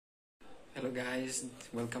Hello guys,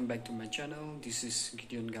 welcome back to my channel. This is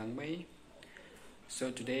Gangmei. So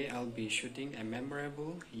today I'll be shooting a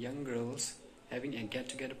memorable young girls having a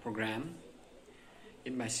get-together program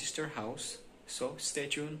in my sister's house. So stay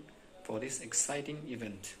tuned for this exciting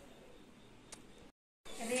event.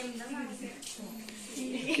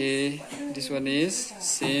 Okay, this one is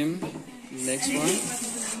Sim. Next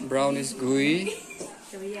one, brown is Gui,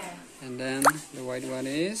 and then the white one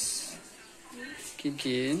is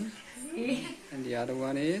Kin. And the other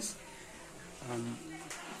one is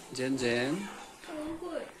Jen.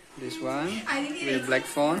 This one with black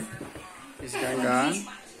font is Gang.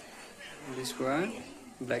 This one,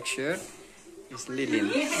 black shirt, is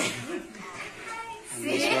Lilin. And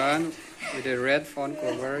this one with a red font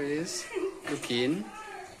cover is Lukin.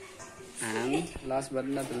 And last but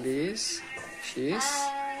not the least, she's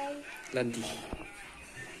Lanti.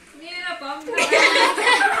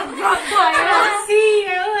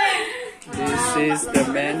 This is the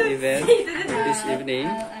main event of this evening.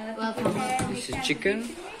 This is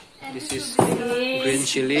chicken, this is green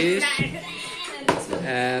chilies,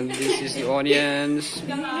 and this is the onions,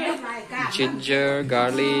 ginger,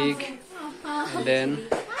 garlic, and then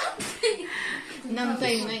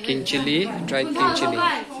king chili, dried king chili.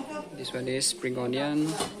 This one is spring onion.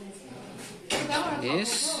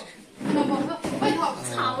 This one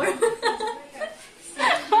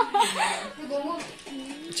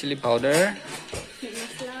is chili powder,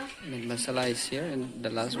 and masala is here, and the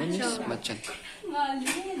last one is machan.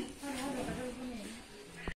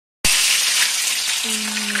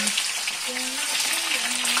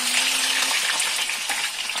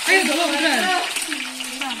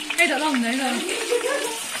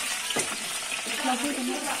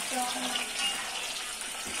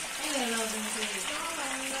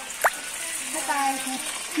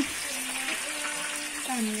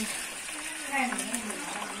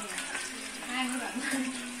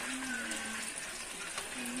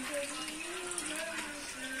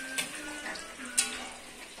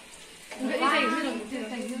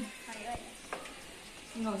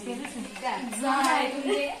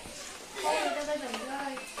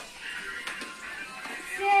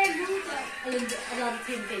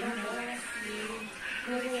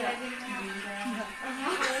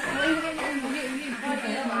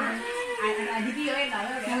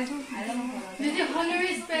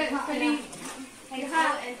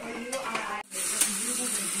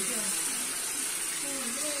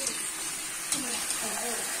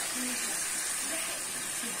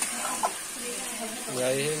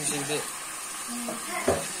 Gaya sini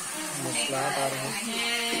musla taruh.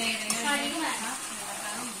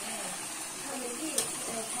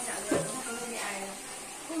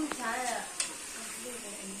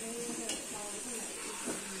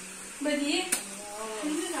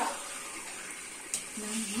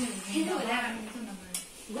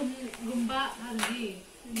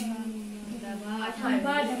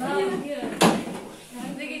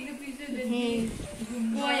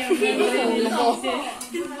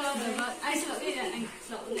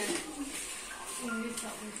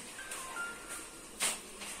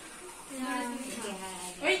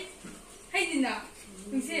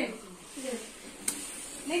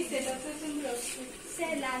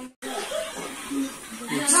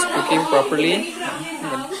 It's cooking properly.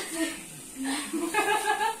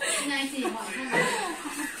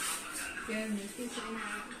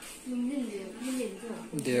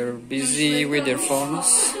 They're busy with their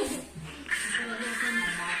phones.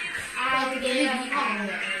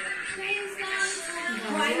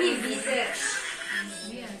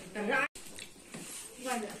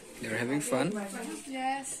 They're having fun.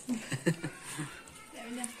 Yes.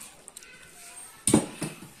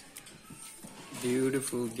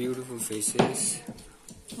 Beautiful, beautiful faces.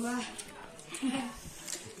 Wow.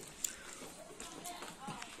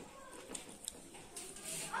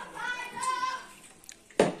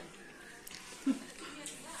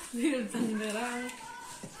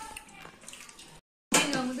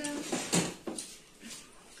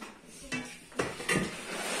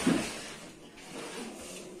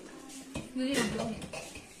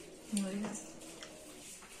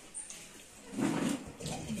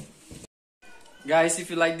 Guys, if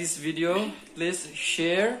you like this video, please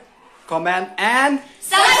share, comment, and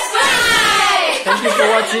Subscribe! thank you for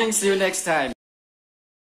watching. See you next time.